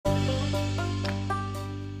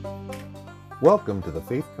Welcome to the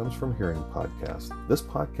Faith Comes From Hearing podcast. This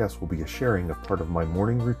podcast will be a sharing of part of my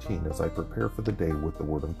morning routine as I prepare for the day with the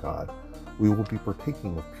Word of God. We will be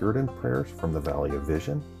partaking of Puritan prayers from the Valley of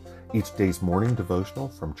Vision, each day's morning devotional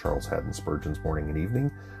from Charles Haddon Spurgeon's Morning and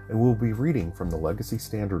Evening, and we'll be reading from the Legacy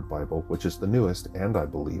Standard Bible, which is the newest and, I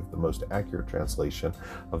believe, the most accurate translation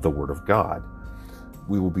of the Word of God.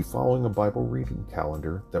 We will be following a Bible reading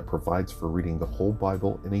calendar that provides for reading the whole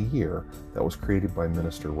Bible in a year that was created by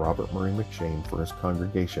Minister Robert Murray McShane for his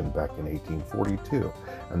congregation back in 1842,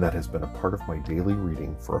 and that has been a part of my daily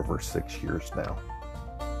reading for over 6 years now.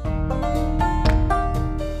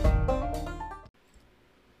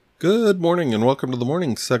 Good morning and welcome to the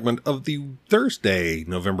morning segment of the Thursday,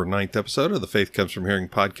 November 9th episode of the Faith Comes From Hearing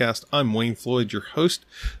podcast. I'm Wayne Floyd, your host.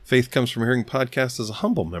 Faith Comes From Hearing podcast is a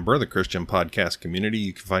humble member of the Christian podcast community.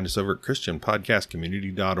 You can find us over at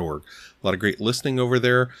christianpodcastcommunity.org. A lot of great listening over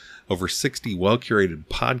there. Over 60 well-curated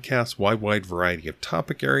podcasts, wide variety of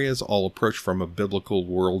topic areas, all approached from a biblical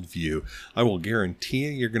worldview. I will guarantee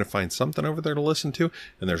you're going to find something over there to listen to,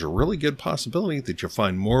 and there's a really good possibility that you'll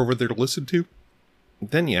find more over there to listen to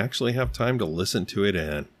then you actually have time to listen to it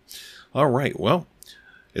in. All right, well,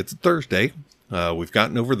 it's Thursday. We've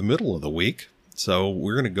gotten over the middle of the week, so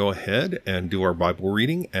we're going to go ahead and do our Bible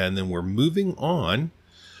reading, and then we're moving on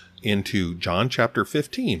into John chapter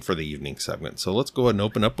 15 for the evening segment. So let's go ahead and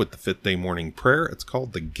open up with the fifth day morning prayer. It's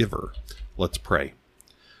called the Giver. Let's pray.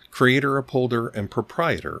 Creator, upholder, and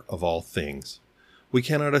proprietor of all things, we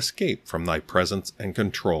cannot escape from thy presence and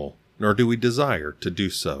control, nor do we desire to do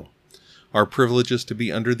so. Our privilege is to be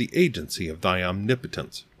under the agency of thy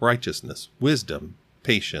omnipotence, righteousness, wisdom,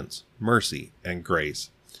 patience, mercy, and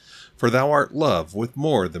grace. For thou art love with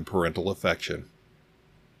more than parental affection.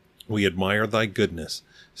 We admire thy goodness,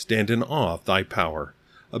 stand in awe of thy power,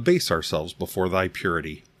 abase ourselves before thy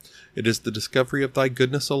purity. It is the discovery of thy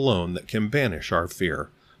goodness alone that can banish our fear,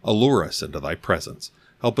 allure us into thy presence,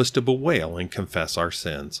 help us to bewail and confess our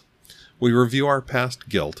sins. We review our past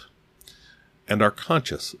guilt, and are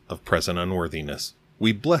conscious of present unworthiness.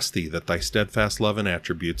 We bless thee that thy steadfast love and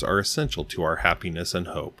attributes are essential to our happiness and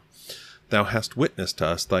hope. Thou hast witnessed to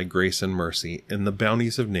us thy grace and mercy in the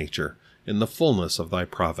bounties of nature, in the fullness of thy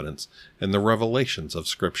providence, in the revelations of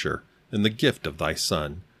Scripture, in the gift of thy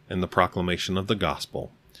Son, and the proclamation of the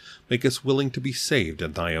gospel. Make us willing to be saved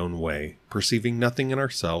in thy own way, perceiving nothing in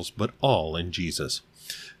ourselves but all in Jesus.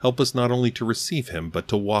 Help us not only to receive him, but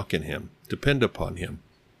to walk in him, depend upon him,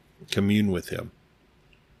 commune with him,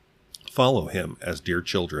 follow him as dear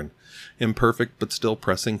children, imperfect but still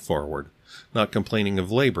pressing forward, not complaining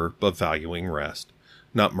of labor but valuing rest,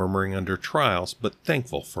 not murmuring under trials but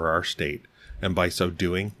thankful for our state, and by so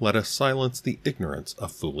doing let us silence the ignorance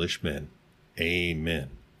of foolish men.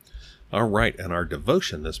 Amen. All right, and our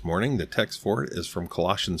devotion this morning, the text for it is from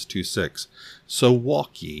Colossians 2:6. So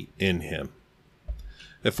walk ye in him.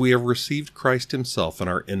 If we have received Christ himself in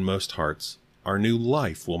our inmost hearts, our new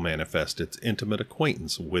life will manifest its intimate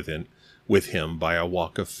acquaintance with him by a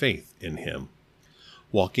walk of faith in him.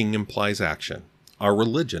 Walking implies action. Our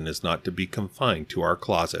religion is not to be confined to our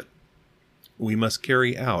closet. We must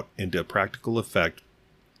carry out into practical effect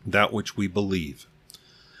that which we believe.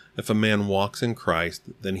 If a man walks in Christ,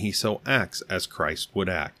 then he so acts as Christ would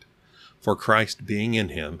act. For Christ being in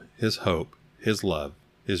him, his hope, his love,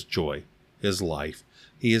 his joy, his life,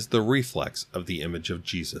 he is the reflex of the image of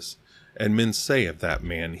Jesus. And men say of that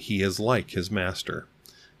man, he is like his master.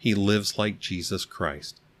 He lives like Jesus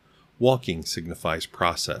Christ. Walking signifies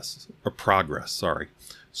progress.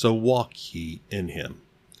 So walk ye in him.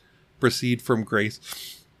 Proceed from grace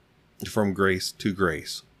to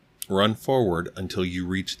grace. Run forward until you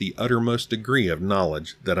reach the uttermost degree of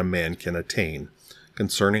knowledge that a man can attain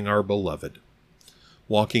concerning our beloved.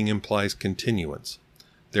 Walking implies continuance.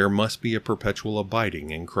 There must be a perpetual abiding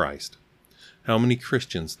in Christ. How many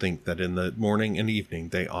Christians think that in the morning and evening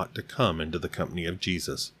they ought to come into the company of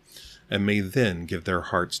Jesus, and may then give their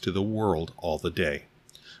hearts to the world all the day?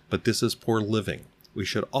 But this is poor living. We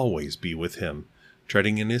should always be with him,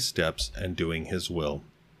 treading in his steps and doing his will.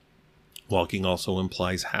 Walking also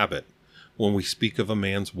implies habit. When we speak of a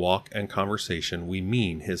man's walk and conversation, we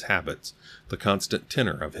mean his habits, the constant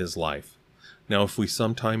tenor of his life. Now, if we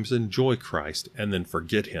sometimes enjoy Christ and then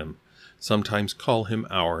forget him, sometimes call him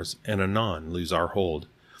ours, and anon lose our hold,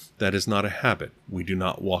 that is not a habit. We do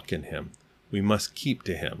not walk in him. We must keep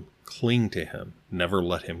to him, cling to him, never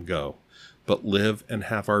let him go, but live and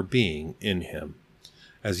have our being in him.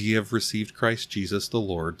 As ye have received Christ Jesus the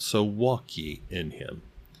Lord, so walk ye in him.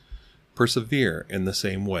 Persevere in the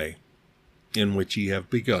same way in which ye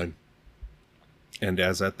have begun. And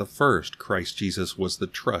as at the first Christ Jesus was the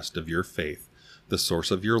trust of your faith, the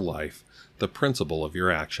source of your life, the principle of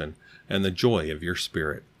your action, and the joy of your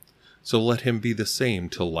spirit. So let him be the same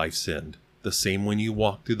till life's end, the same when you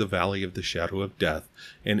walk through the valley of the shadow of death,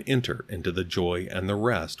 and enter into the joy and the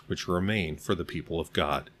rest which remain for the people of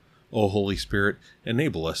God. O Holy Spirit,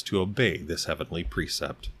 enable us to obey this heavenly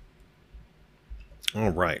precept. All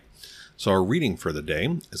right, so our reading for the day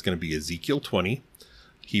is going to be Ezekiel 20,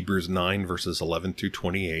 Hebrews 9 verses 11 through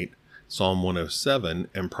 28, Psalm 107,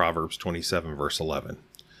 and Proverbs 27 verse 11.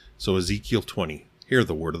 So Ezekiel 20, hear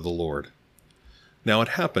the word of the Lord. Now it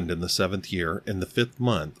happened in the 7th year, in the 5th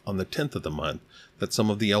month, on the 10th of the month, that some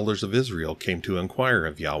of the elders of Israel came to inquire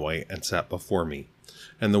of Yahweh, and sat before me.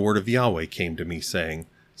 And the word of Yahweh came to me, saying,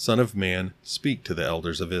 Son of man, speak to the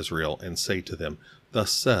elders of Israel, and say to them,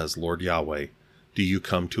 Thus says Lord Yahweh, Do you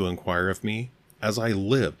come to inquire of me? As I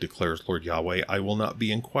live, declares Lord Yahweh, I will not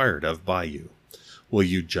be inquired of by you. Will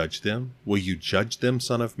you judge them? Will you judge them,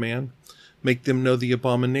 Son of man? Make them know the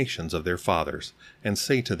abominations of their fathers, and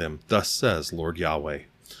say to them, Thus says Lord Yahweh,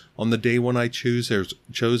 On the day when I chose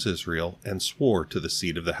Israel, and swore to the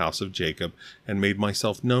seed of the house of Jacob, and made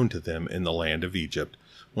myself known to them in the land of Egypt,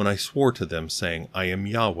 when I swore to them, saying, I am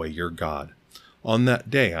Yahweh your God. On that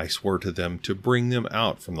day I swore to them to bring them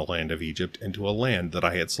out from the land of Egypt into a land that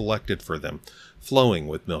I had selected for them, flowing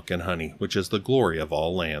with milk and honey, which is the glory of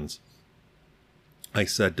all lands. I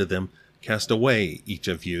said to them, Cast away, each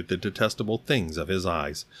of you, the detestable things of his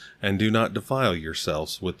eyes, and do not defile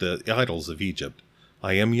yourselves with the idols of Egypt.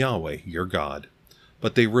 I am Yahweh, your God.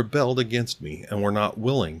 But they rebelled against me, and were not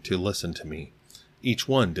willing to listen to me. Each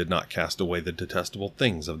one did not cast away the detestable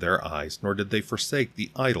things of their eyes, nor did they forsake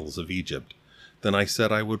the idols of Egypt. Then I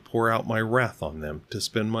said I would pour out my wrath on them, to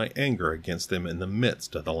spend my anger against them in the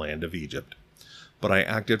midst of the land of Egypt. But I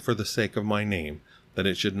acted for the sake of my name, that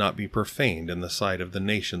it should not be profaned in the sight of the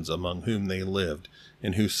nations among whom they lived,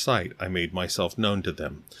 in whose sight I made myself known to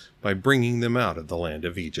them, by bringing them out of the land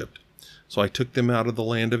of Egypt. So I took them out of the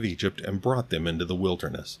land of Egypt, and brought them into the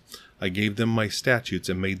wilderness. I gave them my statutes,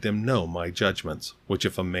 and made them know my judgments, which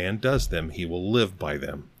if a man does them, he will live by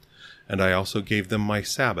them. And I also gave them my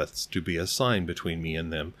Sabbaths, to be a sign between me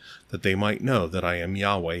and them, that they might know that I am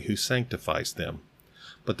Yahweh who sanctifies them.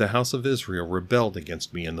 But the house of Israel rebelled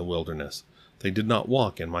against me in the wilderness. They did not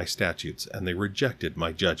walk in my statutes, and they rejected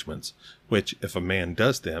my judgments, which, if a man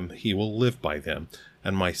does them, he will live by them,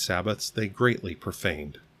 and my Sabbaths they greatly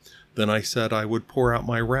profaned. Then I said I would pour out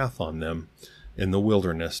my wrath on them in the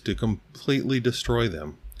wilderness to completely destroy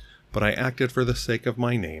them. But I acted for the sake of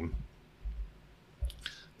my name,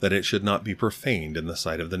 that it should not be profaned in the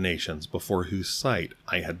sight of the nations, before whose sight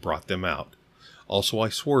I had brought them out. Also I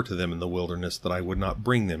swore to them in the wilderness that I would not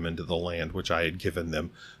bring them into the land which I had given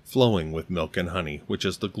them, flowing with milk and honey, which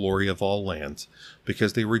is the glory of all lands,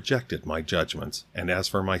 because they rejected my judgments. And as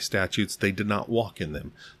for my statutes, they did not walk in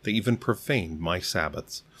them. They even profaned my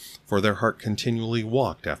Sabbaths, for their heart continually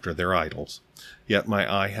walked after their idols. Yet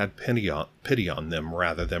my eye had pity on them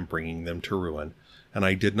rather than bringing them to ruin, and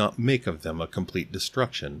I did not make of them a complete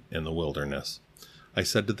destruction in the wilderness. I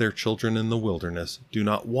said to their children in the wilderness, Do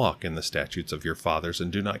not walk in the statutes of your fathers, and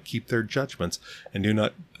do not keep their judgments, and do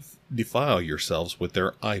not defile yourselves with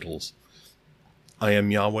their idols. I am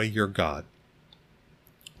Yahweh your God.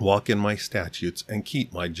 Walk in my statutes, and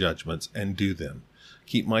keep my judgments, and do them.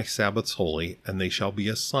 Keep my Sabbaths holy, and they shall be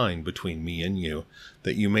a sign between me and you,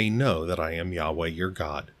 that you may know that I am Yahweh your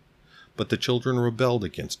God. But the children rebelled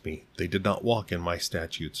against me. They did not walk in my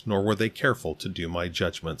statutes, nor were they careful to do my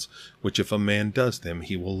judgments, which if a man does them,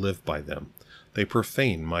 he will live by them. They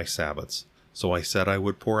profaned my Sabbaths. So I said I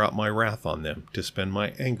would pour out my wrath on them, to spend my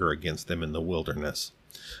anger against them in the wilderness.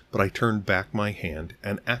 But I turned back my hand,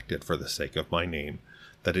 and acted for the sake of my name,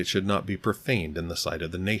 that it should not be profaned in the sight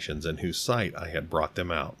of the nations in whose sight I had brought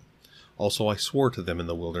them out. Also I swore to them in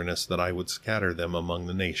the wilderness that I would scatter them among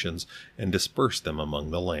the nations, and disperse them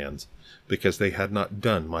among the lands, because they had not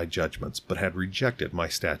done my judgments, but had rejected my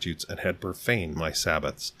statutes, and had profaned my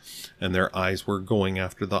Sabbaths, and their eyes were going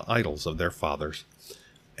after the idols of their fathers.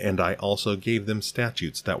 And I also gave them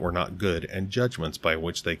statutes that were not good, and judgments by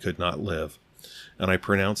which they could not live. And I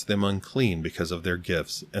pronounced them unclean because of their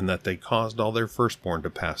gifts, and that they caused all their firstborn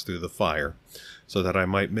to pass through the fire, so that I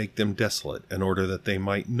might make them desolate, in order that they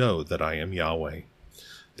might know that I am Yahweh.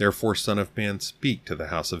 Therefore, Son of man, speak to the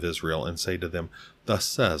house of Israel, and say to them, Thus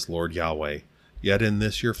says Lord Yahweh, Yet in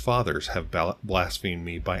this your fathers have blasphemed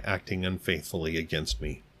me by acting unfaithfully against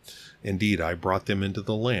me. Indeed, I brought them into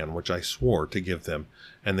the land which I swore to give them,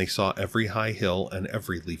 and they saw every high hill and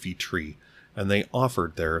every leafy tree, and they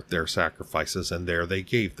offered there their sacrifices, and there they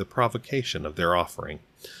gave the provocation of their offering.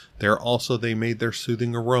 There also they made their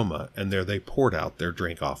soothing aroma, and there they poured out their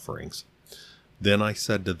drink offerings. Then I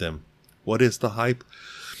said to them, What is the high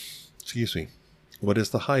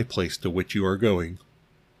place to which you are going?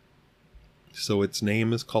 So its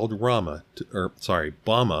name is called Bama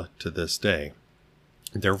to this day.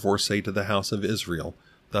 Therefore say to the house of Israel,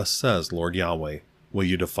 Thus says Lord Yahweh, Will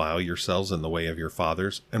you defile yourselves in the way of your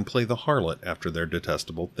fathers, and play the harlot after their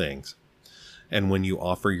detestable things? And when you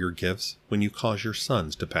offer your gifts, when you cause your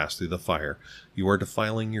sons to pass through the fire, you are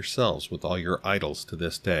defiling yourselves with all your idols to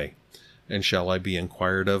this day. And shall I be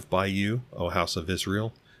inquired of by you, O house of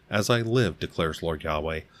Israel? As I live, declares Lord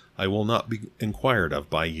Yahweh, I will not be inquired of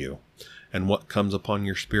by you. And what comes upon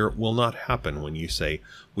your spirit will not happen when you say,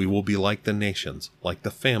 We will be like the nations, like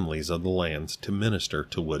the families of the lands, to minister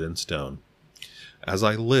to wood and stone. As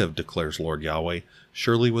I live, declares Lord Yahweh,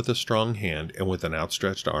 surely with a strong hand, and with an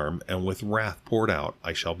outstretched arm, and with wrath poured out,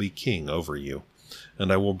 I shall be king over you.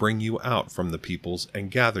 And I will bring you out from the peoples,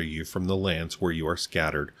 and gather you from the lands where you are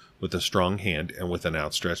scattered, with a strong hand, and with an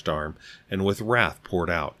outstretched arm, and with wrath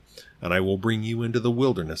poured out. And I will bring you into the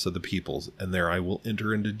wilderness of the peoples, and there I will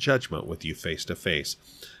enter into judgment with you face to face,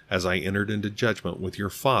 as I entered into judgment with your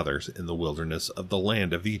fathers in the wilderness of the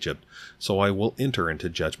land of Egypt, so I will enter into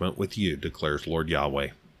judgment with you, declares Lord Yahweh.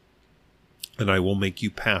 And I will make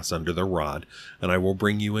you pass under the rod, and I will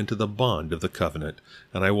bring you into the bond of the covenant,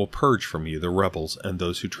 and I will purge from you the rebels and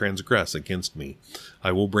those who transgress against me.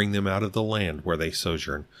 I will bring them out of the land where they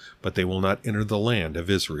sojourn, but they will not enter the land of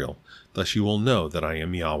Israel. Thus you will know that I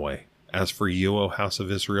am Yahweh. As for you, O house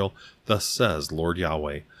of Israel, thus says Lord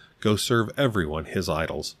Yahweh, Go serve everyone his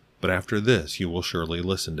idols. But after this you will surely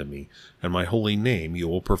listen to me, and my holy name you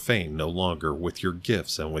will profane no longer with your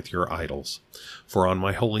gifts and with your idols. For on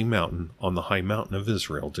my holy mountain, on the high mountain of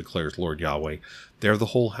Israel, declares Lord Yahweh, there the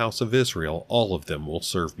whole house of Israel, all of them, will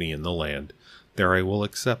serve me in the land. There I will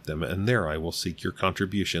accept them, and there I will seek your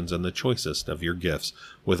contributions and the choicest of your gifts,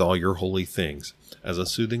 with all your holy things. As a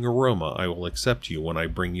soothing aroma I will accept you when I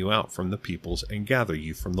bring you out from the peoples and gather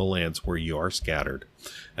you from the lands where you are scattered.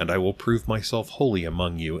 And I will prove myself holy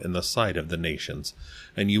among you in the sight of the nations.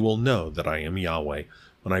 And you will know that I am Yahweh,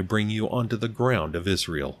 when I bring you onto the ground of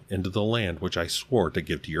Israel, into the land which I swore to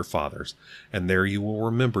give to your fathers. And there you will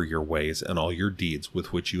remember your ways and all your deeds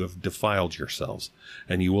with which you have defiled yourselves,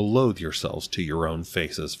 and you will loathe yourselves to your own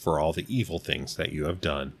faces for all the evil things that you have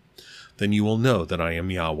done. Then you will know that I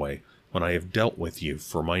am Yahweh, when I have dealt with you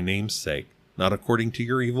for my name's sake, not according to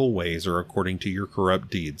your evil ways or according to your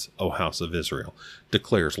corrupt deeds, O house of Israel,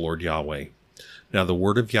 declares Lord Yahweh. Now the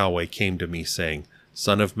word of Yahweh came to me, saying,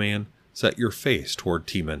 Son of man, set your face toward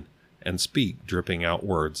Teman, and speak, dripping out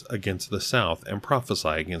words, against the south, and prophesy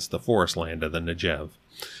against the forest land of the Negev.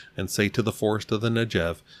 And say to the forest of the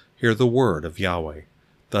Negev, Hear the word of Yahweh.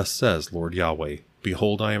 Thus says Lord Yahweh,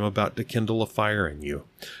 Behold, I am about to kindle a fire in you,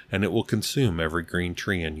 and it will consume every green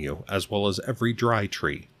tree in you, as well as every dry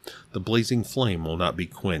tree. The blazing flame will not be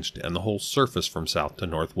quenched, and the whole surface from south to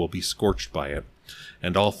north will be scorched by it.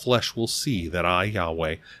 And all flesh will see that I,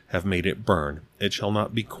 Yahweh, have made it burn. It shall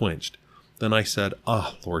not be quenched. Then I said,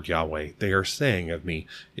 Ah, Lord Yahweh, they are saying of me,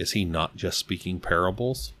 Is he not just speaking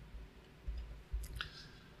parables?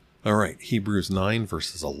 All right, Hebrews 9,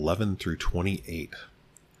 verses 11 through 28.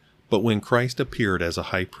 But when Christ appeared as a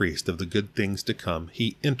high priest of the good things to come,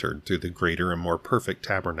 he entered through the greater and more perfect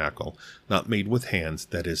tabernacle, not made with hands,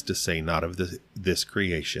 that is to say, not of this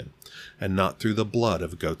creation, and not through the blood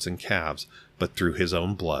of goats and calves, but through his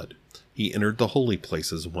own blood. He entered the holy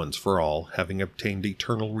places once for all, having obtained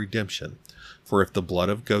eternal redemption. For if the blood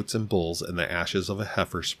of goats and bulls and the ashes of a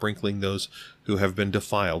heifer sprinkling those who have been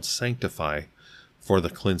defiled sanctify for the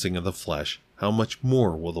cleansing of the flesh, how much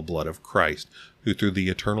more will the blood of Christ, who through the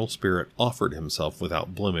eternal Spirit offered himself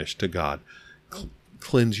without blemish to God,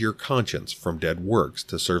 cleanse your conscience from dead works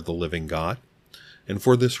to serve the living God? And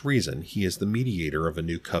for this reason he is the mediator of a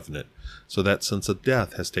new covenant, so that since a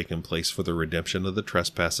death has taken place for the redemption of the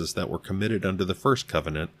trespasses that were committed under the first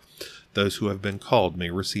covenant, those who have been called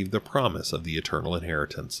may receive the promise of the eternal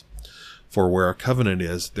inheritance. For where a covenant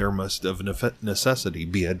is, there must of necessity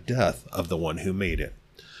be a death of the one who made it.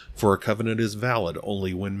 For a covenant is valid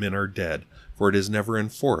only when men are dead, for it is never in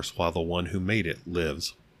force while the one who made it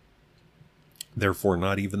lives. Therefore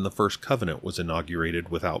not even the first covenant was inaugurated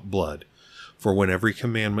without blood. For when every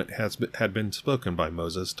commandment had been spoken by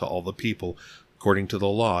Moses to all the people, according to the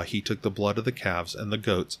law, he took the blood of the calves and the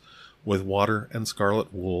goats, with water and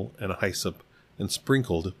scarlet wool and hyssop, and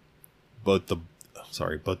sprinkled both the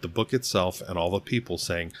both the book itself and all the people,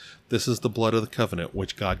 saying, "This is the blood of the covenant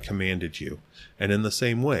which God commanded you." And in the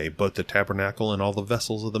same way, both the tabernacle and all the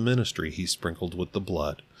vessels of the ministry he sprinkled with the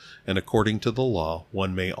blood. And according to the law,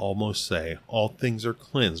 one may almost say, all things are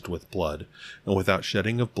cleansed with blood, and without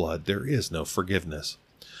shedding of blood there is no forgiveness.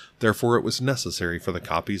 Therefore it was necessary for the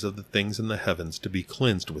copies of the things in the heavens to be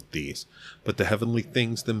cleansed with these, but the heavenly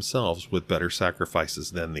things themselves with better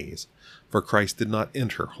sacrifices than these. For Christ did not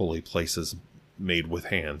enter holy places made with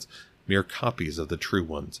hands, mere copies of the true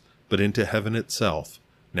ones, but into heaven itself,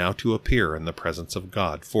 now to appear in the presence of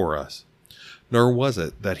God for us. Nor was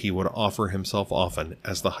it that he would offer himself often,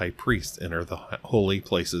 as the high priests enter the holy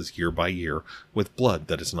places year by year, with blood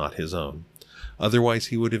that is not his own. Otherwise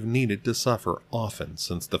he would have needed to suffer often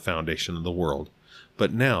since the foundation of the world.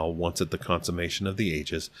 But now, once at the consummation of the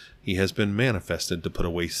ages, he has been manifested to put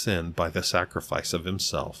away sin by the sacrifice of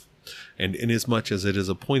himself. And inasmuch as it is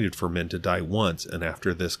appointed for men to die once, and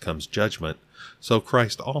after this comes judgment, so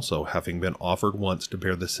Christ also, having been offered once to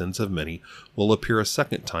bear the sins of many, will appear a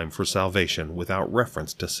second time for salvation without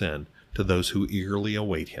reference to sin, to those who eagerly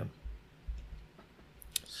await him.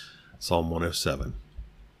 Psalm 107.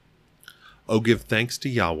 O give thanks to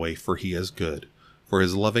Yahweh, for he is good, for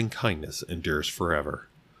his loving kindness endures forever.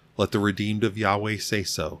 Let the redeemed of Yahweh say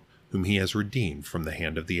so, whom he has redeemed from the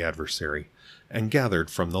hand of the adversary, and gathered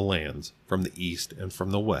from the lands, from the east and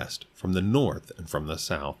from the west, from the north and from the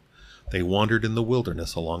south. They wandered in the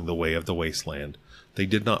wilderness along the way of the wasteland. They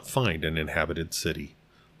did not find an inhabited city.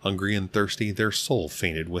 Hungry and thirsty, their soul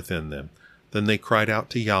fainted within them. Then they cried out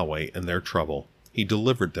to Yahweh in their trouble. He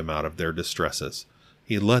delivered them out of their distresses.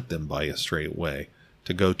 He led them by a straight way,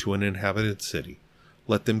 to go to an inhabited city.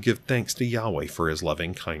 Let them give thanks to Yahweh for his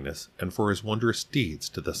loving kindness, and for his wondrous deeds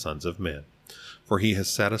to the sons of men. For he has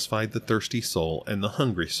satisfied the thirsty soul, and the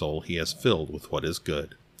hungry soul he has filled with what is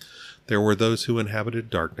good. There were those who inhabited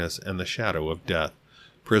darkness and the shadow of death,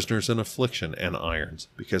 prisoners in affliction and irons,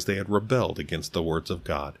 because they had rebelled against the words of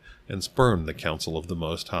God, and spurned the counsel of the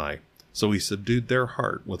Most High. So he subdued their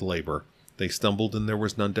heart with labor. They stumbled, and there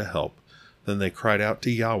was none to help. Then they cried out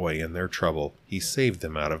to Yahweh in their trouble. He saved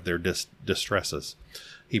them out of their distresses.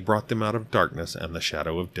 He brought them out of darkness and the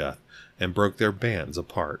shadow of death, and broke their bands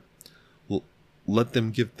apart. Let them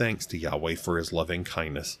give thanks to Yahweh for his loving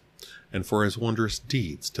kindness, and for his wondrous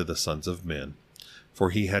deeds to the sons of men. For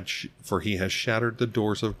he has shattered the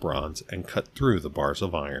doors of bronze, and cut through the bars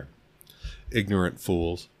of iron. Ignorant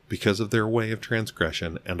fools, because of their way of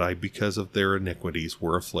transgression, and I because of their iniquities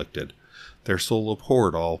were afflicted. Their soul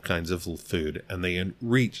abhorred all kinds of food, and they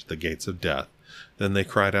reached the gates of death. Then they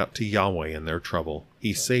cried out to Yahweh in their trouble.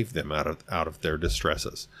 He saved them out of their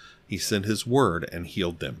distresses. He sent his word and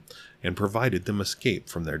healed them, and provided them escape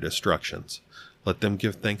from their destructions. Let them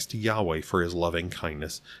give thanks to Yahweh for his loving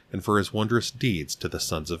kindness, and for his wondrous deeds to the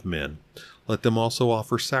sons of men. Let them also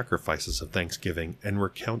offer sacrifices of thanksgiving, and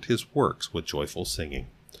recount his works with joyful singing.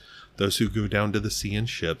 Those who go down to the sea in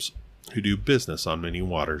ships, who do business on many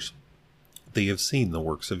waters, they have seen the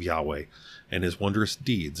works of Yahweh, and his wondrous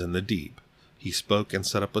deeds in the deep. He spoke and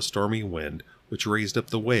set up a stormy wind, which raised up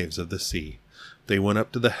the waves of the sea. They went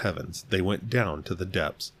up to the heavens, they went down to the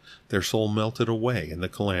depths. Their soul melted away in the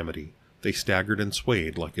calamity. They staggered and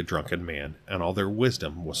swayed like a drunken man, and all their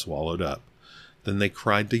wisdom was swallowed up. Then they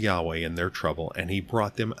cried to Yahweh in their trouble, and he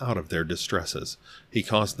brought them out of their distresses. He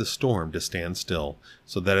caused the storm to stand still,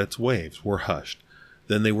 so that its waves were hushed.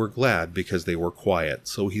 Then they were glad because they were quiet,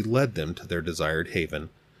 so he led them to their desired haven.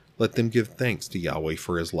 Let them give thanks to Yahweh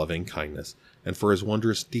for his loving kindness, and for his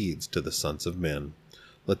wondrous deeds to the sons of men.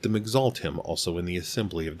 Let them exalt him also in the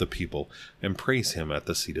assembly of the people, and praise him at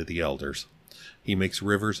the seat of the elders. He makes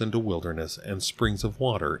rivers into wilderness, and springs of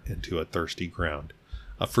water into a thirsty ground,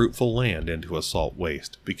 a fruitful land into a salt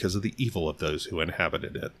waste, because of the evil of those who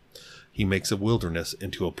inhabited it. He makes a wilderness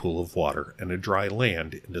into a pool of water, and a dry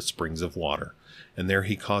land into springs of water. And there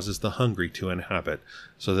he causes the hungry to inhabit,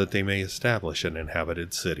 so that they may establish an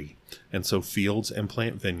inhabited city, and sow fields and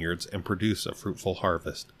plant vineyards, and produce a fruitful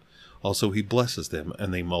harvest. Also he blesses them,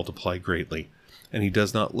 and they multiply greatly, and he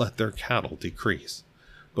does not let their cattle decrease.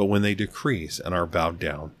 But when they decrease and are bowed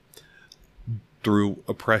down, through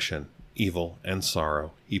oppression, evil, and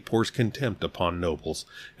sorrow, he pours contempt upon nobles,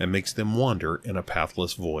 and makes them wander in a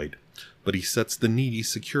pathless void. But he sets the needy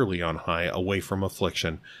securely on high, away from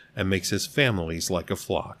affliction, and makes his families like a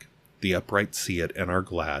flock. The upright see it and are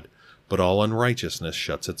glad, but all unrighteousness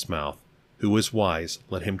shuts its mouth. Who is wise,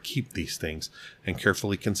 let him keep these things, and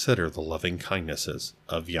carefully consider the loving kindnesses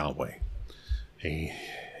of Yahweh.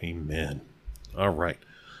 Amen. All right.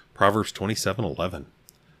 Proverbs 27:11.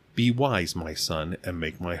 Be wise, my son, and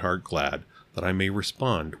make my heart glad. that I may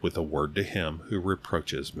respond with a word to him who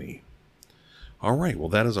reproaches me. All right, well,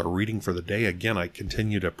 that is our reading for the day. Again, I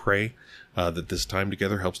continue to pray that this time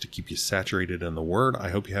together helps to keep you saturated in the Word. I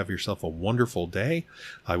hope you have yourself a wonderful day.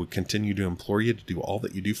 I would continue to implore you to do all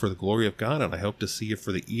that you do for the glory of God, and I hope to see you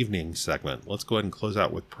for the evening segment. Let's go ahead and close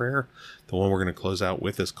out with prayer. The one we're going to close out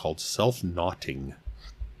with is called Self-Knotting.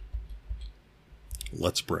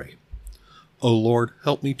 Let's pray. O Lord,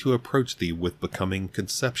 help me to approach Thee with becoming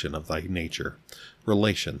conception of Thy nature,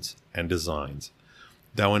 relations, and designs.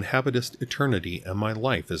 Thou inhabitest eternity, and my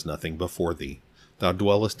life is nothing before Thee. Thou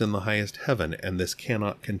dwellest in the highest heaven, and this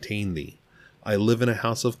cannot contain Thee. I live in a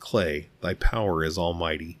house of clay. Thy power is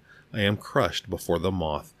almighty. I am crushed before the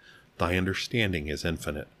moth. Thy understanding is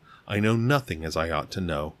infinite. I know nothing as I ought to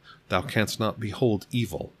know. Thou canst not behold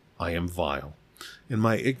evil. I am vile. In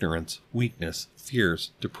my ignorance, weakness,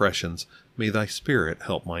 fears, depressions, may Thy Spirit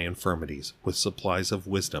help my infirmities with supplies of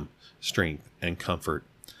wisdom, strength, and comfort.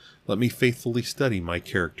 Let me faithfully study my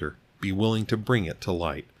character, be willing to bring it to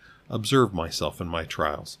light, observe myself in my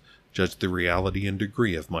trials, judge the reality and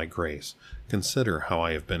degree of my grace, consider how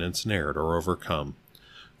I have been ensnared or overcome.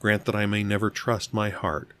 Grant that I may never trust my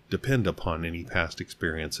heart, depend upon any past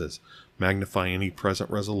experiences, magnify any present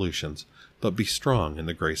resolutions, but be strong in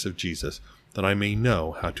the grace of Jesus, that I may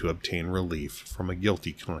know how to obtain relief from a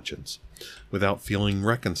guilty conscience, without feeling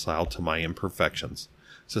reconciled to my imperfections.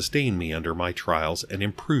 Sustain me under my trials, and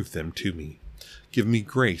improve them to me. Give me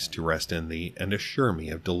grace to rest in Thee, and assure me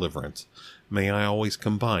of deliverance. May I always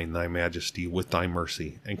combine Thy majesty with Thy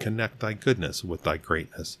mercy, and connect Thy goodness with Thy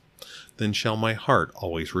greatness. Then shall my heart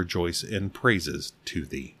always rejoice in praises to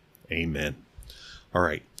Thee. Amen. All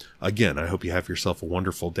right. Again, I hope you have yourself a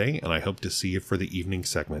wonderful day, and I hope to see you for the evening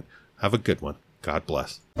segment. Have a good one. God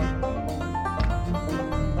bless.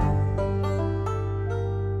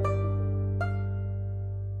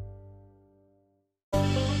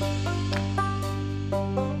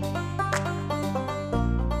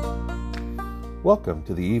 Welcome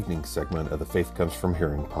to the evening segment of the Faith Comes From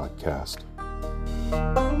Hearing podcast.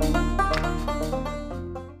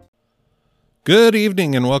 Good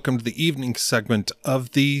evening and welcome to the evening segment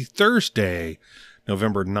of the Thursday,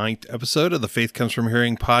 November 9th episode of the Faith Comes From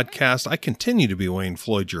Hearing podcast. I continue to be Wayne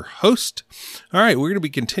Floyd, your host. All right, we're going to be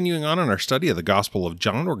continuing on in our study of the Gospel of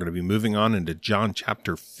John. We're going to be moving on into John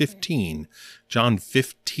chapter 15. John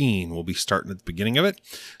 15, we'll be starting at the beginning of it.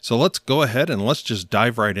 So let's go ahead and let's just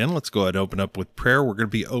dive right in. Let's go ahead and open up with prayer. We're going to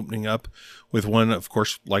be opening up with one, of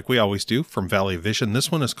course, like we always do, from Valley of Vision.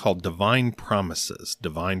 This one is called Divine Promises.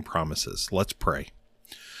 Divine Promises. Let's pray.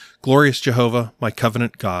 Glorious Jehovah, my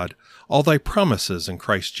covenant God, all Thy promises in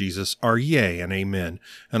Christ Jesus are yea and amen,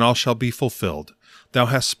 and all shall be fulfilled. Thou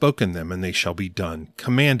hast spoken them, and they shall be done,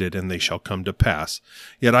 commanded, and they shall come to pass.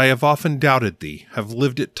 Yet I have often doubted Thee, have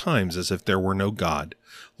lived at times as if there were no God.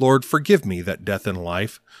 Lord, forgive me that death in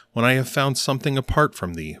life, when I have found something apart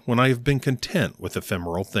from Thee, when I have been content with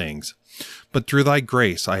ephemeral things. But through Thy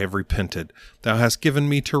grace I have repented. Thou hast given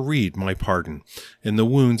me to read my pardon in the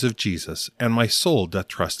wounds of Jesus, and my soul doth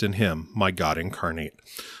trust in Him, my God incarnate.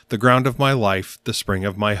 The ground of my life, the spring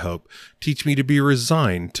of my hope, teach me to be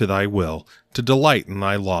resigned to Thy will, to delight in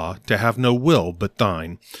Thy law, to have no will but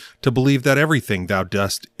Thine, to believe that everything Thou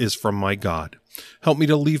dost is from my God. Help me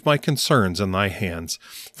to leave my concerns in Thy hands,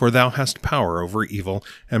 for Thou hast power over evil,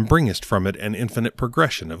 and bringest from it an infinite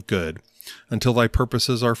progression of good, until Thy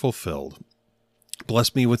purposes are fulfilled.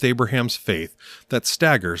 Bless me with Abraham's faith, that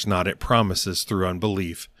staggers not at promises through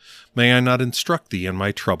unbelief. May I not instruct Thee in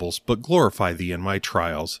my troubles, but glorify Thee in my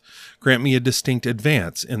trials. Grant me a distinct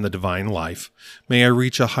advance in the divine life. May I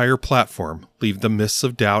reach a higher platform, leave the mists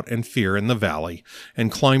of doubt and fear in the valley,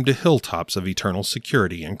 and climb to hilltops of eternal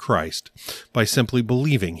security in Christ, by simply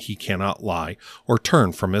believing He cannot lie or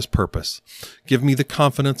turn from His purpose. Give me the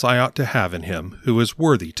confidence I ought to have in Him, who is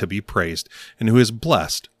worthy to be praised, and who is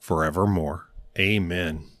blessed forevermore.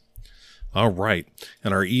 Amen. All right.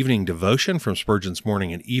 And our evening devotion from Spurgeon's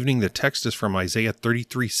Morning and Evening, the text is from Isaiah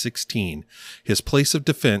 33:16. His place of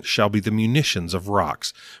defense shall be the munitions of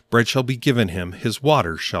rocks. Bread shall be given him. His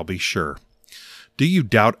waters shall be sure. Do you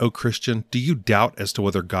doubt, O Christian? Do you doubt as to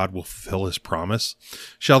whether God will fulfill His promise?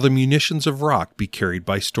 Shall the munitions of rock be carried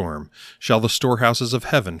by storm? Shall the storehouses of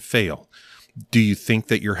heaven fail? Do you think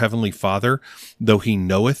that your heavenly Father, though He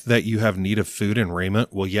knoweth that you have need of food and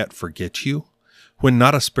raiment, will yet forget you? When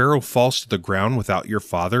not a sparrow falls to the ground without your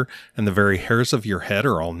Father, and the very hairs of your head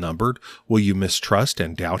are all numbered, will you mistrust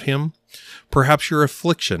and doubt Him? Perhaps your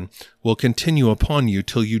affliction will continue upon you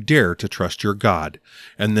till you dare to trust your God,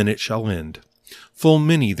 and then it shall end. Full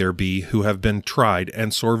many there be who have been tried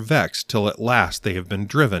and sore vexed, till at last they have been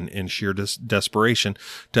driven in sheer desperation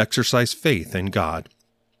to exercise faith in God.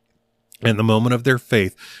 And the moment of their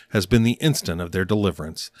faith has been the instant of their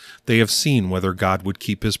deliverance. They have seen whether God would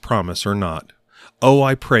keep his promise or not. Oh,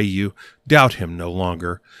 I pray you, doubt him no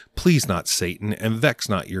longer. Please not Satan, and vex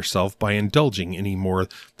not yourself by indulging any more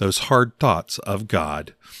those hard thoughts of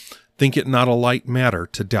God. Think it not a light matter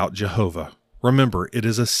to doubt Jehovah. Remember, it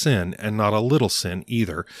is a sin, and not a little sin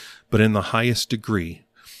either, but in the highest degree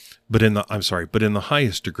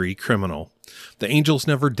criminal. The angels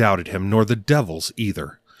never doubted him, nor the devils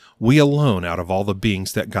either. We alone, out of all the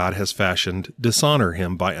beings that God has fashioned, dishonor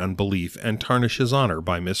him by unbelief and tarnish his honor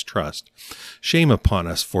by mistrust. Shame upon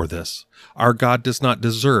us for this. Our God does not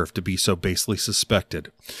deserve to be so basely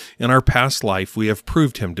suspected. In our past life, we have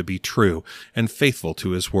proved him to be true and faithful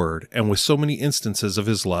to his word, and with so many instances of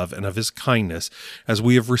his love and of his kindness as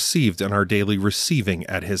we have received and are daily receiving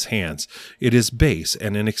at his hands, it is base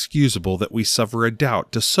and inexcusable that we suffer a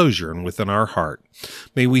doubt to sojourn within our heart.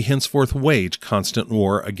 May we henceforth wage constant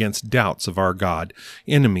war against doubts of our God,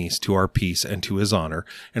 enemies to our peace and to his honor,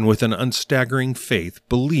 and with an unstaggering faith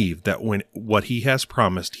believe that when what he has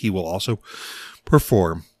promised he will also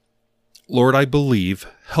perform. Lord, I believe,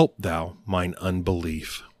 help thou mine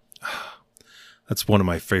unbelief. That's one of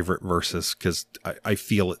my favorite verses because I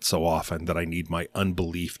feel it so often that I need my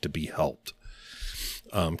unbelief to be helped,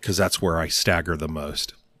 because that's where I stagger the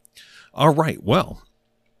most. All right, well,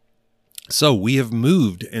 so we have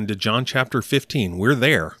moved into John chapter 15. We're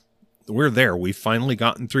there. We've finally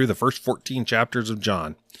gotten through the first 14 chapters of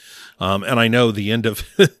John. And I know the end of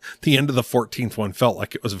the 14th one felt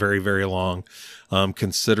like it was very, very long,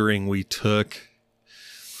 considering we took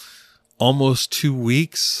almost 2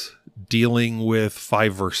 weeks dealing with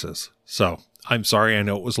 5 verses. So I'm sorry, I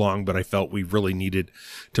know it was long, but I felt we really needed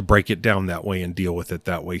to break it down that way and deal with it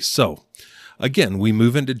that way. So again, we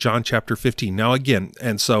move into John chapter 15 now again.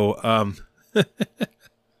 And so,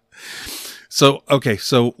 okay,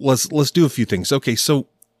 so let's do a few things. Okay. So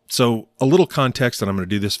a little context, and I'm going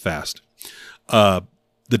to do this fast. The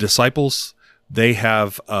disciples, they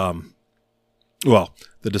have, the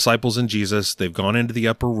disciples and Jesus, they've gone into the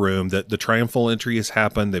upper room. The triumphal entry has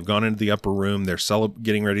happened. They've gone into the upper room. They're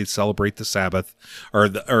getting ready to celebrate the Sabbath,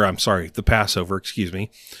 the Passover, excuse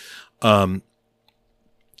me.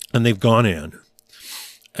 And they've gone in.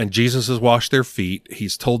 And Jesus has washed their feet.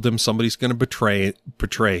 He's told them somebody's going to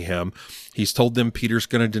betray him. He's told them Peter's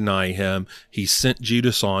going to deny him. He sent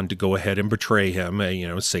Judas on to go ahead and betray him.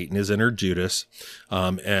 Satan has entered Judas.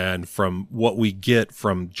 And from what we get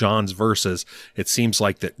from John's verses, it seems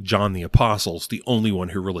like that John the Apostle's the only one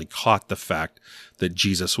who really caught the fact that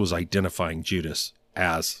Jesus was identifying Judas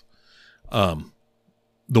as the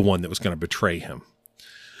one that was going to betray him.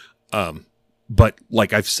 But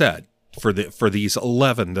like I've said, for these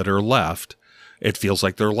 11 that are left, it feels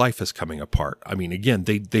like their life is coming apart. I mean, again,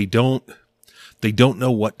 they don't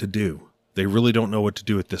know what to do. They really don't know what to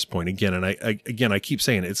do at this point. Again, and I keep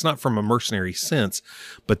saying it's not from a mercenary sense,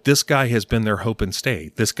 but this guy has been their hope and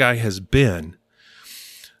stay. This guy has been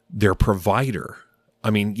their provider. I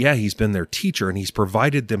mean, yeah, he's been their teacher and he's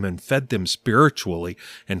provided them and fed them spiritually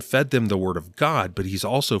and fed them the word of God, but he's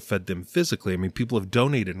also fed them physically. I mean, people have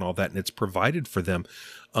donated and all that, and it's provided for them.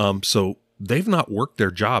 So they've not worked their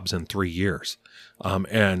jobs in 3 years.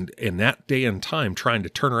 And in that day and time, trying to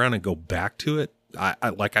turn around and go back to it, I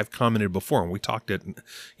like I've commented before, and we talked at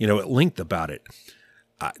length about it.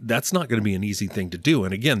 That's not going to be an easy thing to do.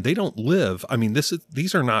 And again, they don't live. I mean,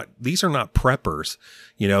 these are not preppers,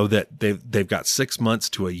 that they've got 6 months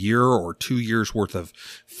to a year or 2 years worth of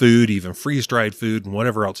food, even freeze-dried food and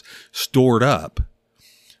whatever else stored up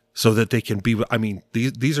so that they can be, I mean,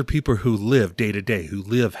 these are people who live day to day, who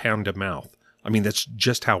live hand to mouth. I mean, that's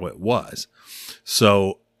just how it was.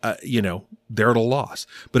 So, they're at a loss.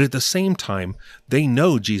 But at the same time, they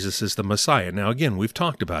know Jesus is the Messiah. Now, again, we've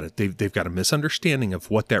talked about it. They've got a misunderstanding of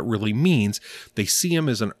what that really means. They see him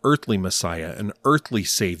as an earthly Messiah, an earthly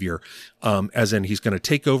Savior, as in he's going to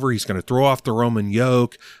take over. He's going to throw off the Roman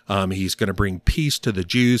yoke. He's going to bring peace to the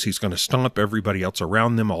Jews. He's going to stomp everybody else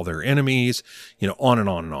around them, all their enemies, on and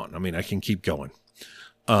on and on. I mean, I can keep going.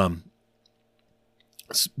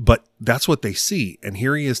 But that's what they see. And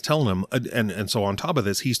here he is telling them, and so on top of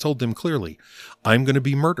this, he's told them clearly, I'm going to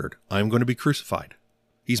be murdered. I'm going to be crucified.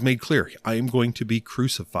 He's made clear, I am going to be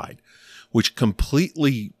crucified, which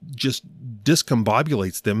completely just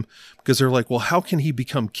discombobulates them because they're like, well, how can he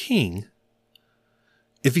become king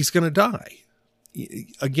if he's going to die?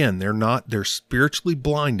 again, they're spiritually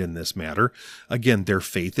blind in this matter. Again, their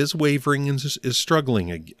faith is wavering and is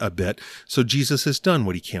struggling a bit. So Jesus has done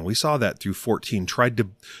what he can. We saw that through 14, tried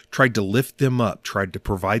to lift them up, tried to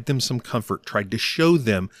provide them some comfort, tried to show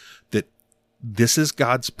them that this is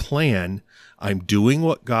God's plan. I'm doing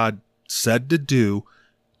what God said to do.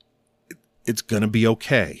 It's going to be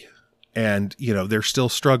okay. And, they're still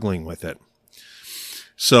struggling with it.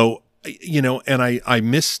 So, and I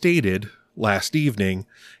misstated last evening,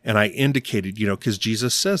 and I indicated, because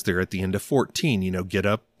Jesus says there at the end of 14, get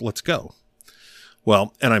up, let's go.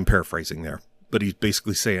 Well, and I'm paraphrasing there, but he's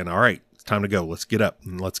basically saying, all right, it's time to go. Let's get up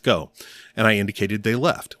and let's go. And I indicated they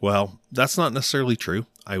left. Well, that's not necessarily true.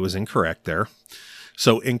 I was incorrect there.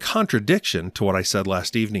 So in contradiction to what I said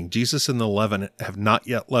last evening, Jesus and the 11 have not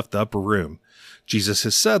yet left the upper room. Jesus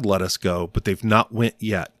has said, let us go, but they've not went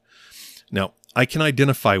yet. Now, I can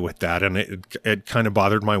identify with that, and it kind of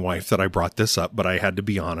bothered my wife that I brought this up, but I had to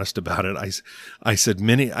be honest about it. I said,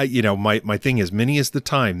 my thing is, many is the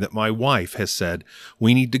time that my wife has said,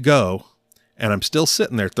 we need to go, and I'm still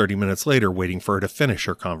sitting there 30 minutes later waiting for her to finish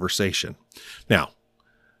her conversation. Now,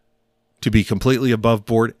 to be completely above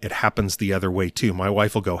board, it happens the other way too. My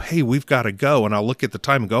wife will go, hey, we've got to go, and I'll look at the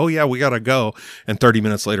time and go, oh yeah, we got to go, and 30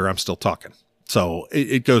 minutes later, I'm still talking. So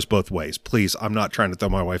it goes both ways. Please, I'm not trying to throw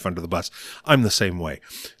my wife under the bus. I'm the same way.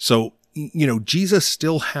 So, Jesus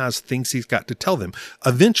still has things he's got to tell them.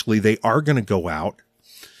 Eventually, they are going to go out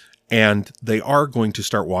and they are going to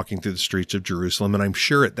start walking through the streets of Jerusalem. And I'm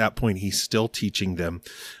sure at that point, he's still teaching them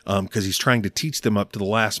because he's trying to teach them up to the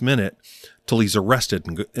last minute till he's arrested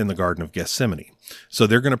in the Garden of Gethsemane. So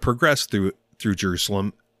they're going to progress through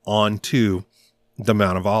Jerusalem onto the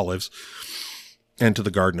Mount of Olives and to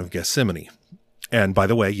the Garden of Gethsemane. And by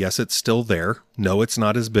the way, yes, it's still there. No, it's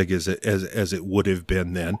not as big as it would have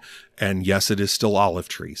been then. And yes, it is still olive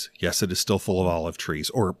trees. Yes, it is still full of olive trees,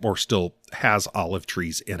 or still has olive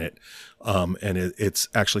trees in it. And it's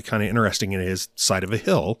actually kind of interesting. It is side of a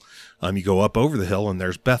hill. You go up over the hill and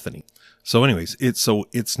there's Bethany. So anyways,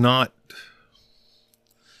 it's not.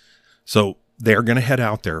 So they're going to head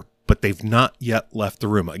out there, but they've not yet left the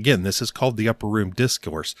room. Again, this is called the Upper Room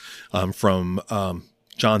Discourse from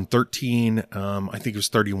John 13, I think it was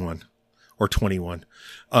 31 or 21.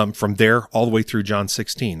 From there all the way through John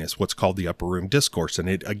 16 is what's called the Upper Room Discourse. And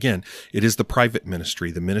it is the private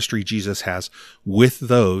ministry, the ministry Jesus has with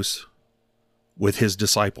his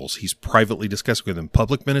disciples. He's privately discussing with them.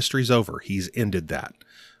 Public ministry's over. He's ended that.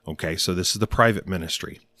 Okay, so this is the private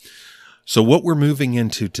ministry. So what we're moving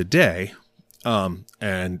into today,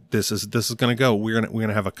 and this is going to go. We're going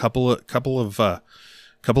to have a couple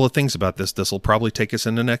of things about this. This will probably take us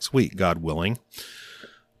into next week, God willing.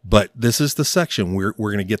 But this is the section we're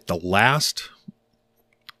going to get the last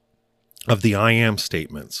of the I am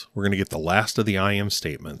statements. We're going to get the last of the I am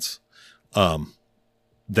statements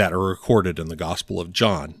that are recorded in the Gospel of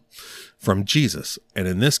John from Jesus. And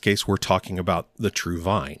in this case, we're talking about the true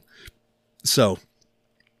vine. So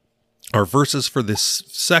our verses for this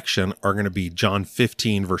section are going to be John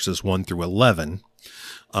 15, verses 1 through 11.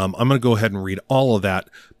 I'm going to go ahead and read all of that,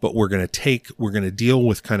 but we're going to deal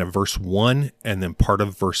with kind of verse 1 and then part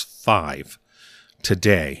of verse 5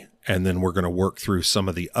 today. And then we're going to work through some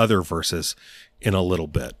of the other verses in a little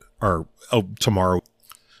bit or tomorrow.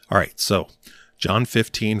 All right. So John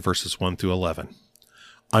 15, verses 1 through 11.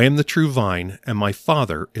 I am the true vine, and my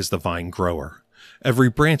Father is the vine grower. Every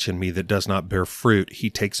branch in me that does not bear fruit, he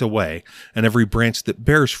takes away, and every branch that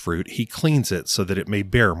bears fruit, he cleans it so that it may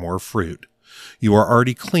bear more fruit. You are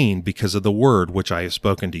already clean because of the word which I have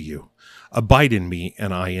spoken to you. Abide in me,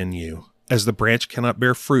 and I in you. As the branch cannot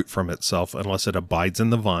bear fruit from itself unless it abides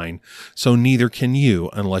in the vine, so neither can you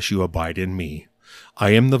unless you abide in me.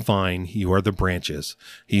 I am the vine, you are the branches.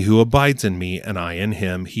 He who abides in me, and I in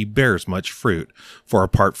him, he bears much fruit, for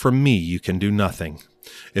apart from me you can do nothing.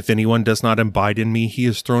 If anyone does not abide in me, he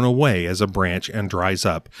is thrown away as a branch and dries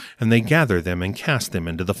up, and they gather them and cast them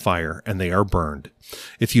into the fire, and they are burned.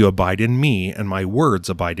 If you abide in me, and my words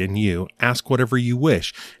abide in you, ask whatever you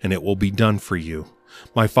wish, and it will be done for you.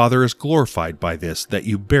 My Father is glorified by this, that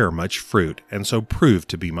you bear much fruit, and so prove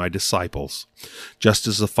to be my disciples. Just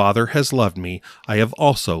as the Father has loved me, I have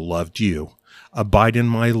also loved you. Abide in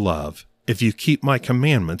my love. If you keep my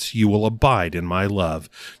commandments, you will abide in my love,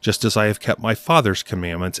 just as I have kept my Father's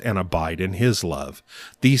commandments and abide in his love.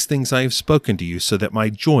 These things I have spoken to you so that my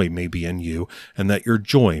joy may be in you and that your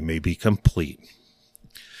joy may be complete.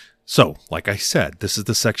 So, like I said, this is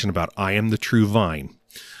the section about I am the true vine.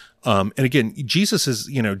 And again, Jesus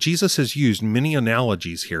has used many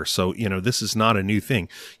analogies here. So, this is not a new thing.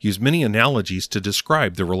 Used many analogies to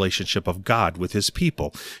describe the relationship of God with his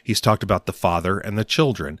people. He's talked about the father and the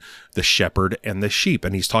children, the shepherd and the sheep.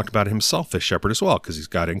 And he's talked about himself as shepherd as well, because he's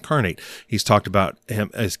God incarnate. He's talked about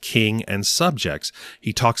him as king and subjects.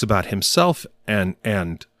 He talks about himself and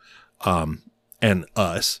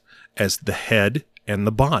us as the head and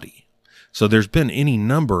the body. So there's been any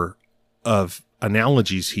number of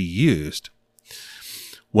analogies he used.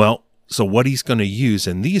 Well, so what he's going to use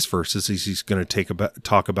in these verses is he's going to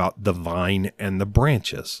talk about the vine and the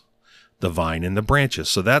branches. The vine and the branches.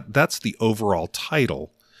 So that's the overall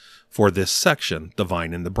title for this section, the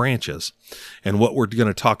vine and the branches. And what we're going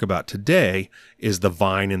to talk about today is the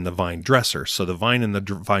vine and the vine dresser. So the vine and the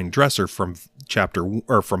vine dresser from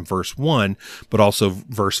verse 1, but also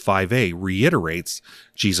verse 5a reiterates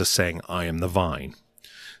Jesus saying, I am the vine.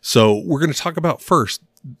 So we're going to talk about first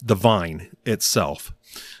the vine itself.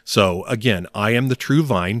 So again, I am the true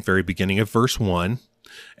vine, very beginning of verse 1,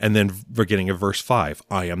 and then beginning of verse 5,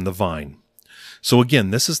 I am the vine. So again,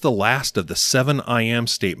 this is the last of the 7 I am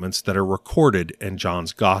statements that are recorded in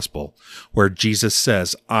John's gospel, where Jesus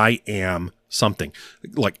says, I am something.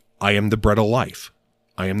 Like, I am the bread of life.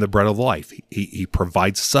 I am the bread of life. He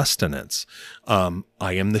provides sustenance. I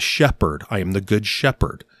am the shepherd. I am the good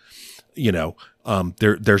shepherd. There's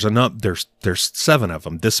 7 of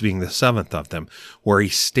them, this being the 7th of them, where he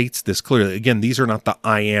states this clearly. Again, these are not the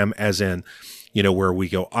I am as in, where we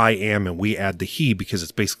go, I am, and we add the he, because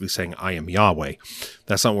it's basically saying, I am Yahweh.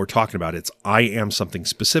 That's not what we're talking about. It's, I am something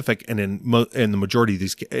specific. And in the majority of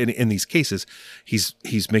these, in these cases,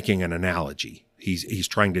 he's making an analogy. He's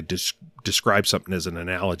trying to describe something as an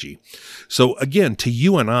analogy. So again, to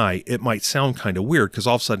you and I, it might sound kind of weird, because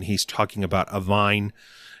all of a sudden he's talking about a vine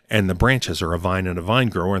and the branches, or a vine and a vine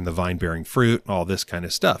grower and the vine bearing fruit, and all this kind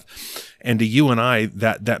of stuff. And to you and I,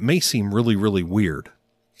 that may seem really, really weird.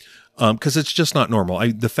 Because it's just not normal.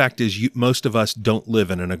 The fact is, most of us don't live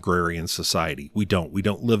in an agrarian society. We don't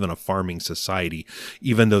live in a farming society,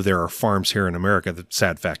 even though there are farms here in America. The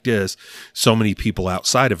sad fact is, so many people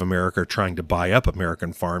outside of America are trying to buy up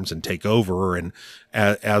American farms and take over, and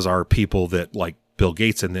as are people that, like Bill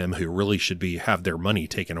Gates and them, who really should have their money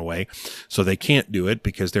taken away. So they can't do it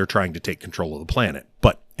because they're trying to take control of the planet.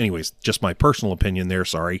 But anyways, just my personal opinion there.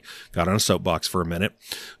 Sorry, got on a soapbox for a minute.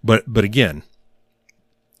 But again,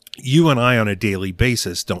 you and I on a daily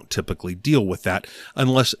basis don't typically deal with that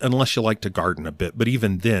unless you like to garden a bit. But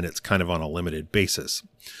even then, it's kind of on a limited basis.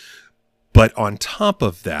 But on top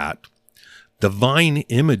of that, the vine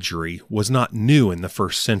imagery was not new in the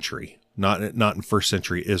first century, not in first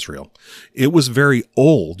century Israel. It was very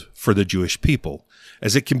old for the Jewish people,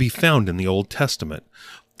 as it can be found in the Old Testament.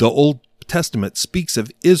 The Old Testament speaks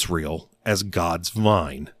of Israel as God's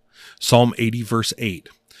vine. Psalm 80 verse 8.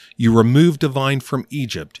 You removed a vine from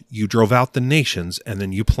Egypt, you drove out the nations, and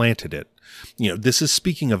then you planted it. This is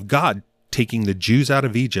speaking of God taking the Jews out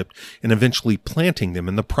of Egypt and eventually planting them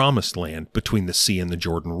in the promised land between the sea and the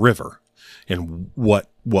Jordan River, and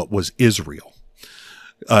what was Israel.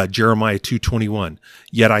 Jeremiah 2:21.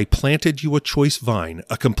 Yet I planted you a choice vine,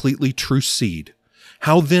 a completely true seed.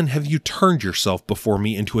 How then have you turned yourself before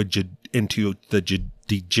me into the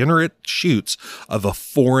degenerate shoots of a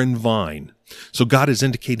foreign vine? So God is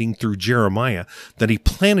indicating through Jeremiah that he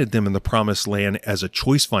planted them in the promised land as a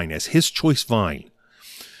choice vine, as his choice vine.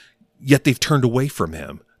 Yet they've turned away from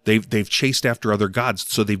him. They've chased after other gods,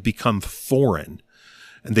 so they've become foreign.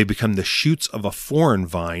 And they become the shoots of a foreign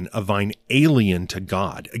vine, a vine alien to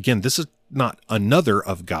God. Again, this is not another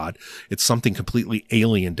of God. It's something completely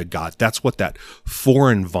alien to God. That's what that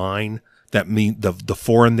foreign vine, that mean the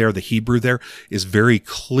foreign there, the Hebrew there, is very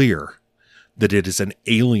clear that it is an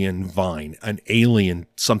alien vine,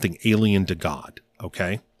 something alien to God.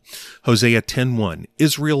 Okay? Hosea 10:1.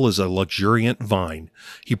 Israel is a luxuriant vine.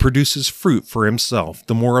 He produces fruit for himself.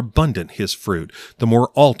 The more abundant his fruit, the more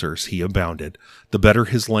altars he abounded. The better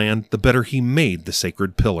his land, the better he made the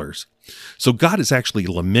sacred pillars. So God is actually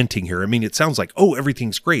lamenting here. I mean, it sounds like, oh,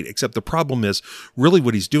 everything's great, except the problem is really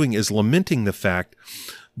what he's doing is lamenting the fact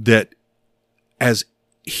that as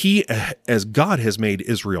God has made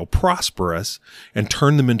Israel prosperous and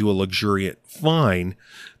turned them into a luxuriant vine,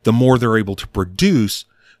 the more they're able to produce,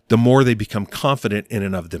 the more they become confident in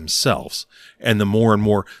and of themselves. And the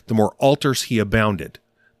more altars he abounded.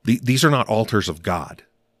 These are not altars of God.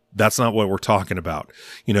 That's not what we're talking about.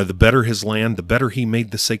 The better his land, the better he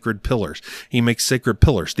made the sacred pillars. He makes sacred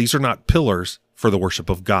pillars. These are not pillars for the worship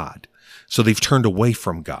of God. So they've turned away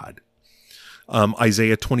from God.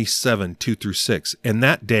 Isaiah 27, 2-6. In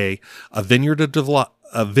that day, a vineyard of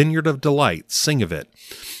delight, sing of it.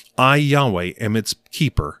 I, Yahweh, am its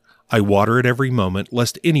keeper. I water it every moment,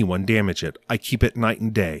 lest anyone damage it. I keep it night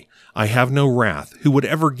and day. I have no wrath. Who would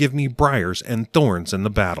ever give me briars and thorns in the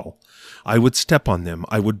battle? I would step on them.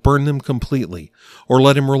 I would burn them completely. Or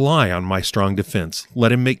let him rely on my strong defense.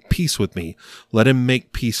 Let him make peace with me. Let him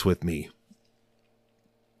make peace with me.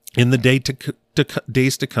 In the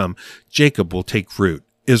days to come, Jacob will take root.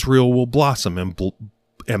 Israel will blossom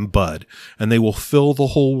and bud, and they will fill the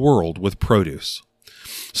whole world with produce.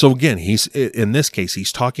 So again, in this case,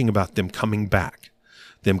 he's talking about them coming back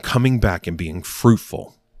and being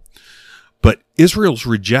fruitful. But Israel's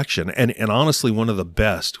rejection, and honestly, one of the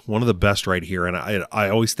best right here, and I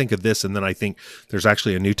always think of this, and then I think there's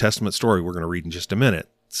actually a New Testament story we're going to read in just a minute.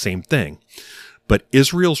 Same thing. But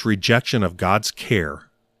Israel's rejection of God's care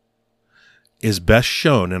is best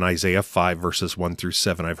shown in Isaiah 5, verses 1 through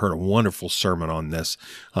 7. I've heard a wonderful sermon on this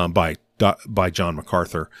by John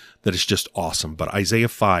MacArthur that is just awesome. But Isaiah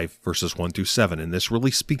 5, verses 1 through 7, and this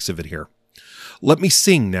really speaks of it here. Let me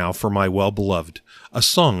sing now for my well-beloved, a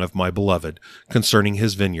song of my beloved concerning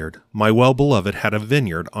his vineyard. My well-beloved had a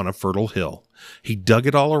vineyard on a fertile hill. He dug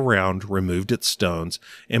it all around, removed its stones,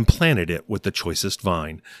 and planted it with the choicest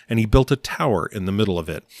vine. And he built a tower in the middle of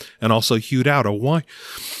it, and also hewed out a wine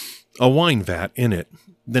vat in it.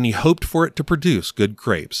 Then he hoped for it to produce good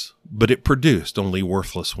grapes, but it produced only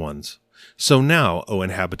worthless ones. So now, O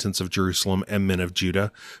inhabitants of Jerusalem and men of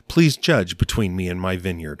Judah, please judge between me and my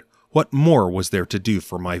vineyard. What more was there to do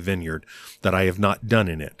for my vineyard that I have not done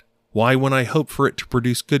in it? Why, when I hoped for it to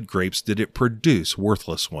produce good grapes, did it produce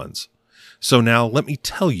worthless ones? So now let me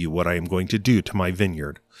tell you what I am going to do to my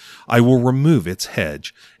vineyard. I will remove its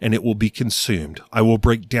hedge, and it will be consumed. I will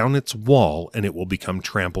break down its wall, and it will become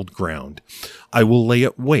trampled ground. I will lay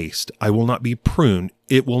it waste. I will not be pruned.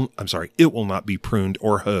 It will not be pruned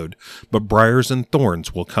or hoed, but briars and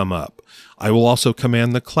thorns will come up. I will also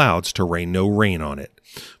command the clouds to rain no rain on it.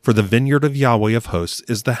 For the vineyard of Yahweh of hosts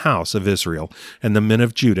is the house of Israel, and the men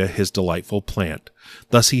of Judah his delightful plant.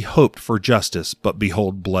 Thus he hoped for justice, but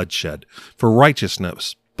behold bloodshed, for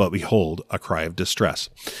righteousness, but behold a cry of distress.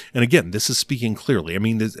 And again, this is speaking clearly. I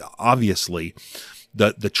mean, obviously,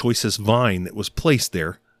 the choicest vine that was placed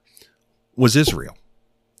there was Israel.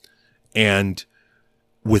 And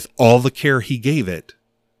with all the care he gave it,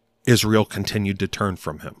 Israel continued to turn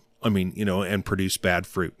from him. I mean, and produce bad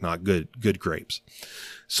fruit, not good grapes.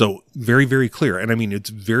 So very, very clear. And I mean,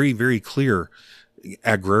 it's very, very clear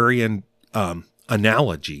agrarian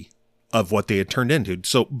analogy of what they had turned into.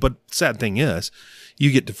 So, but sad thing is,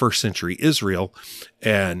 you get to first century Israel,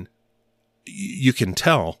 and you can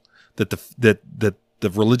tell that the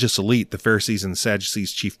religious elite, the Pharisees and the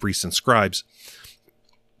Sadducees, chief priests and scribes,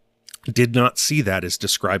 did not see that as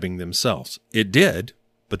describing themselves. It did,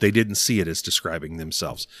 but they didn't see it as describing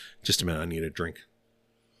themselves. Just a minute, I need a drink.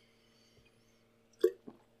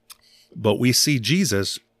 But we see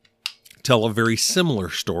Jesus tell a very similar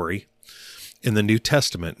story in the New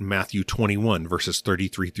Testament, in Matthew 21, verses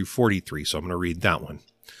 33 through 43. So I'm going to read that one.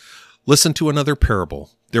 Listen to another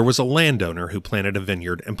parable. There was a landowner who planted a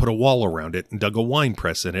vineyard and put a wall around it and dug a wine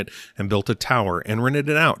press in it and built a tower and rented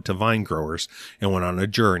it out to vine growers and went on a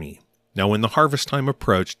journey. Now when the harvest time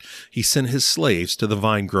approached, he sent his slaves to the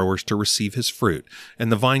vine growers to receive his fruit.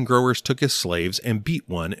 And the vine growers took his slaves and beat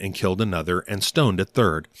one and killed another and stoned a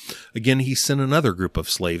third. Again he sent another group of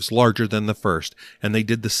slaves larger than the first, and they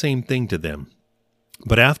did the same thing to them.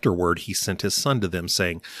 But afterward he sent his son to them,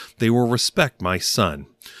 saying, They will respect my son.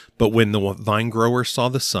 But when the vine growers saw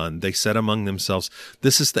the son, they said among themselves,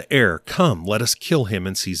 This is the heir. Come, let us kill him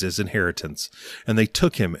and seize his inheritance. And they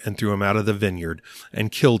took him and threw him out of the vineyard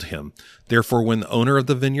and killed him. Therefore, when the owner of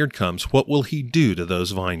the vineyard comes, what will he do to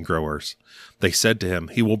those vine growers? They said to him,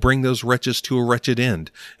 He will bring those wretches to a wretched end,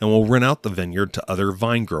 and will rent out the vineyard to other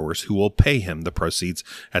vine growers who will pay him the proceeds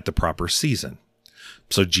at the proper season.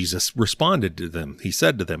 So Jesus responded to them. He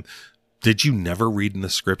said to them, Did you never read in the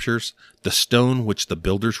scriptures? The stone which the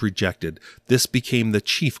builders rejected, this became the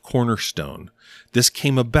chief cornerstone. This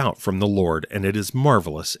came about from the Lord, and it is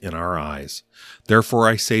marvelous in our eyes. Therefore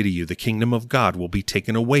I say to you, the kingdom of God will be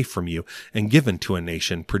taken away from you and given to a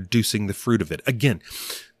nation producing the fruit of it. Again,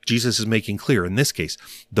 Jesus is making clear in this case,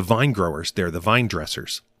 the vine growers, they're the vine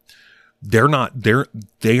dressers. They are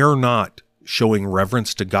not showing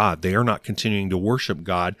reverence to God. They are not continuing to worship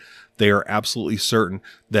God. They are absolutely certain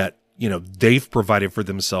that, they've provided for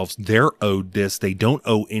themselves. They're owed this. They don't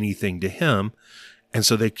owe anything to him. And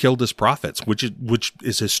so they killed his prophets, which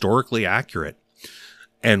is historically accurate.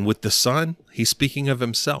 And with the son, he's speaking of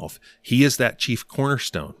himself. He is that chief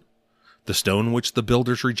cornerstone, the stone which the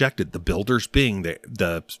builders rejected. The builders being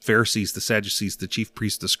the Pharisees, the Sadducees, the chief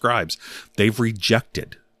priests, the scribes. They've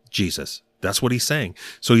rejected Jesus. That's what he's saying.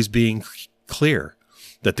 So he's being clear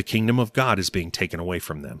that the kingdom of God is being taken away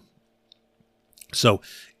from them. So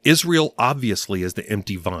Israel obviously is the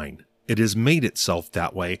empty vine. It has made itself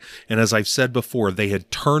that way. And as I've said before, they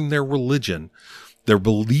had turned their religion, their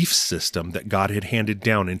belief system that God had handed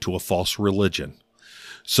down, into a false religion.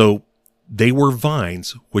 So they were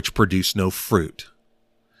vines which produce no fruit.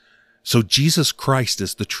 So Jesus Christ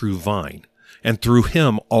is the true vine, and through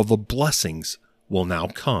him all the blessings will now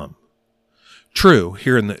come. True,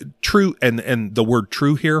 here in the true, and the word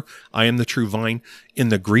true here, I am the true vine, in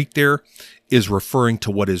the Greek there is referring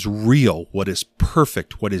to what is real, what is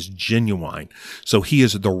perfect, what is genuine. So he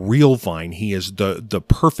is the real vine. He is the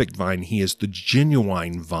perfect vine. He is the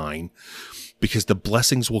genuine vine, because the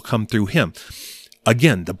blessings will come through him.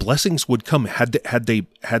 Again, the blessings would come had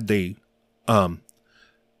they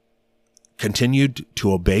continued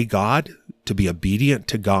to obey God, to be obedient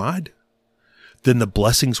to God. Then the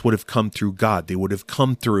blessings would have come through God. They would have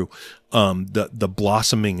come through the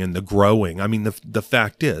blossoming and the growing. I mean, the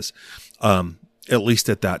fact is, at least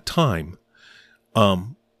at that time,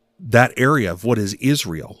 that area of what was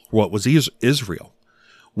Israel,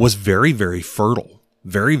 was very, very fertile.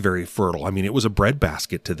 Very, very fertile. I mean, it was a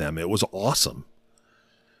breadbasket to them. It was awesome.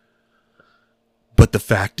 But the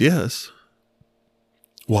fact is,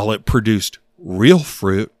 while it produced real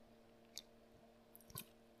fruit,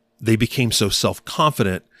 they became so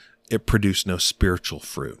self-confident, it produced no spiritual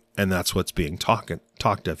fruit. And that's what's being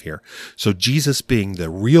talked of here. So Jesus being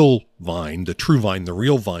the real vine, the true vine, the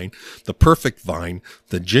real vine, the perfect vine,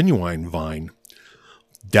 the genuine vine,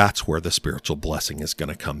 that's where the spiritual blessing is going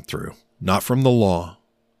to come through. Not from the law,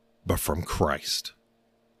 but from Christ.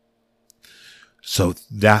 So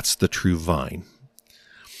that's the true vine.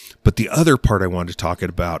 But the other part I want to talk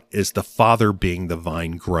about is the Father being the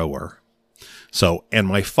vine grower. So, and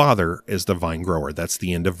my Father is the vine grower. That's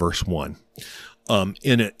the end of verse 1.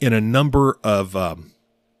 In a number of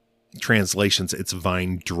translations, it's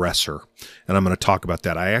vine dresser. And I'm going to talk about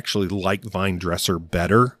that. I actually like vine dresser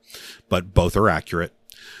better, but both are accurate.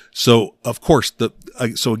 So, of course, the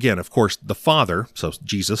Father, so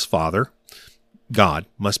Jesus, Father, God,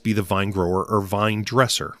 must be the vine grower or vine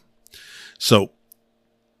dresser. So,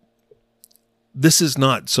 this is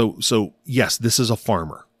not, yes, this is a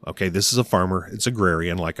farmer. Okay, this is a farmer. It's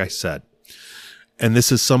agrarian, like I said. And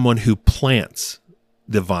this is someone who plants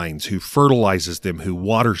the vines, who fertilizes them, who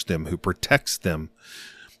waters them, who protects them.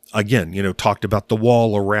 Again, talked about the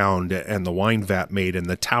wall around and the wine vat made and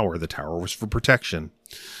the tower. The tower was for protection.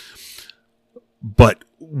 But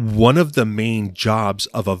one of the main jobs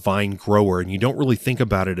of a vine grower, and you don't really think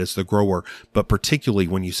about it as the grower, but particularly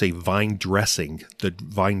when you say vine dressing, the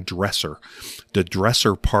vine dresser, the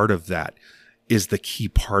dresser part of that is the key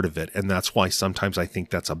part of it. And that's why sometimes I think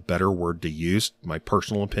that's a better word to use, my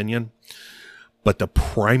personal opinion. But the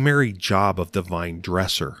primary job of the vine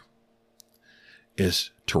dresser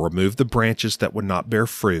is to remove the branches that would not bear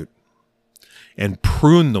fruit and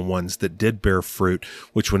prune the ones that did bear fruit,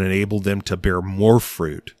 which would enable them to bear more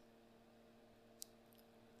fruit.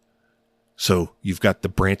 So you've got the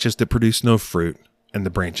branches that produce no fruit and the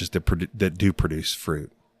branches that do produce fruit.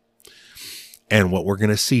 And what we're going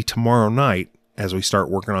to see tomorrow night, as we start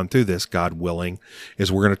working on through this, God willing, is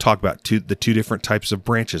we're going to talk about the two different types of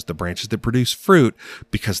branches. The branches that produce fruit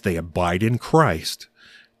because they abide in Christ,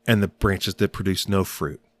 and the branches that produce no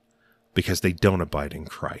fruit because they don't abide in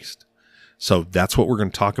Christ. So that's what we're going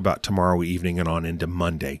to talk about tomorrow evening and on into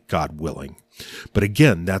Monday, God willing. But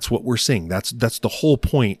again, that's what we're seeing. That's the whole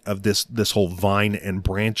point of this whole vine and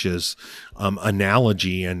branches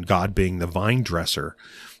analogy, and God being the vine dresser.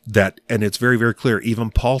 And it's very, very clear. Even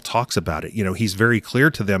Paul talks about it. He's very clear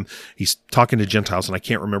to them. He's talking to Gentiles, and I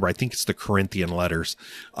can't remember. I think it's the Corinthian letters.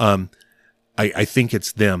 I think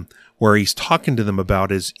it's them, where he's talking to them about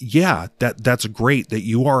that's great that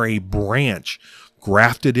you are a branch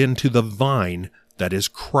grafted into the vine that is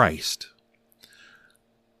Christ.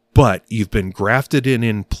 But you've been grafted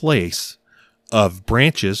in place of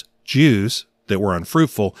branches, Jews, that were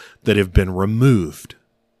unfruitful, that have been removed.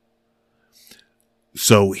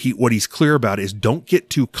 So what he's clear about is don't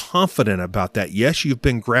get too confident about that. Yes, you've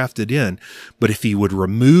been grafted in, but if he would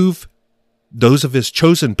remove those of his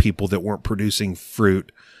chosen people that weren't producing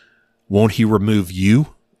fruit, won't he remove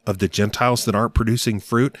you of the Gentiles that aren't producing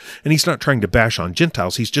fruit? And he's not trying to bash on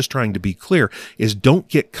Gentiles. He's just trying to be clear, is don't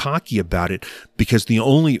get cocky about it, because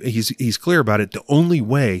he's clear about it. The only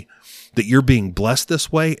way that you're being blessed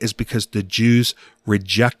this way is because the Jews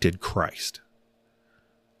rejected Christ.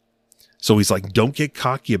 So he's like, don't get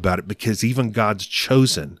cocky about it, because even God's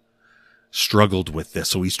chosen struggled with this.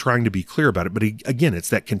 So he's trying to be clear about it. But again, it's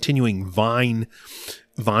that continuing vine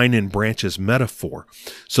vine and branches metaphor.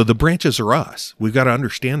 So the branches are us. We've got to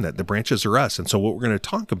understand that the branches are us. And so what we're going to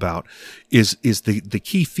talk about is the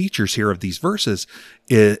key features here of these verses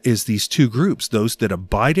is these two groups, those that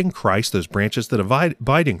abide in Christ, those branches that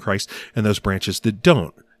abide in Christ, and those branches that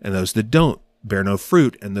don't. And those that don't bear no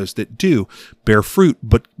fruit, and those that do bear fruit,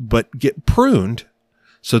 but get pruned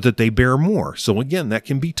so that they bear more. So again, that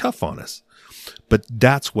can be tough on us. But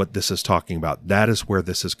that's what this is talking about. That is where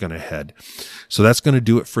this is going to head. So that's going to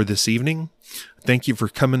do it for this evening. Thank you for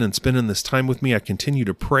coming and spending this time with me. I continue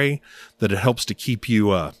to pray that it helps to keep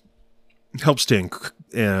you, helps to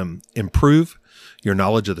improve your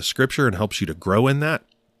knowledge of the Scripture and helps you to grow in that.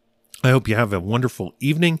 I hope you have a wonderful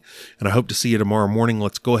evening, and I hope to see you tomorrow morning.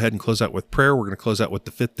 Let's go ahead and close out with prayer. We're going to close out with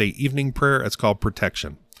the fifth day evening prayer. It's called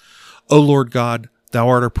protection. O Lord God, thou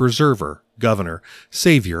art a preserver, governor,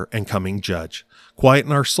 savior, and coming judge.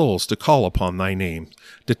 Quieten our souls to call upon thy name.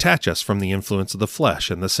 Detach us from the influence of the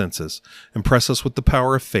flesh and the senses. Impress us with the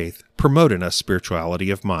power of faith. Promote in us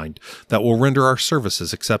spirituality of mind that will render our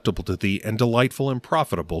services acceptable to thee and delightful and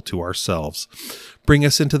profitable to ourselves. Bring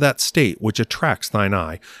us into that state which attracts thine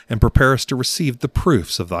eye, and prepare us to receive the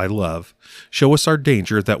proofs of thy love. Show us our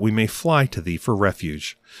danger, that we may fly to thee for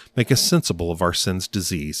refuge. Make us sensible of our sin's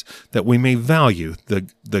disease, that we may value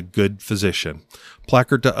the good physician.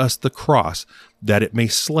 Placard to us the cross, that it may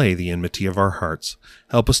slay the enmity of our hearts.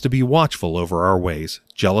 Help us to be watchful over our ways,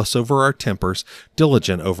 jealous over our tempers,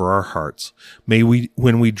 diligent over our hearts. May we,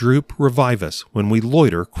 when we droop, revive us. When we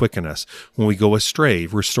loiter, quicken us. When we go astray,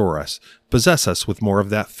 restore us. Possess us with more of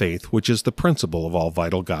that faith, which is the principle of all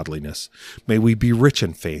vital godliness. May we be rich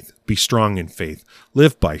in faith, be strong in faith,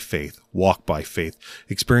 live by faith, walk by faith,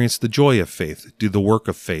 experience the joy of faith, do the work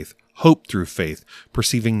of faith, hope through faith,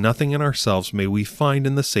 perceiving nothing in ourselves. May we find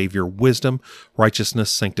in the Savior wisdom, righteousness,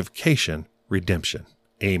 sanctification, redemption.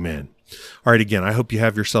 Amen. All right, again, I hope you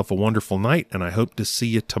have yourself a wonderful night, and I hope to see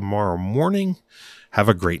you tomorrow morning. Have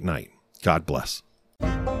a great night. God bless.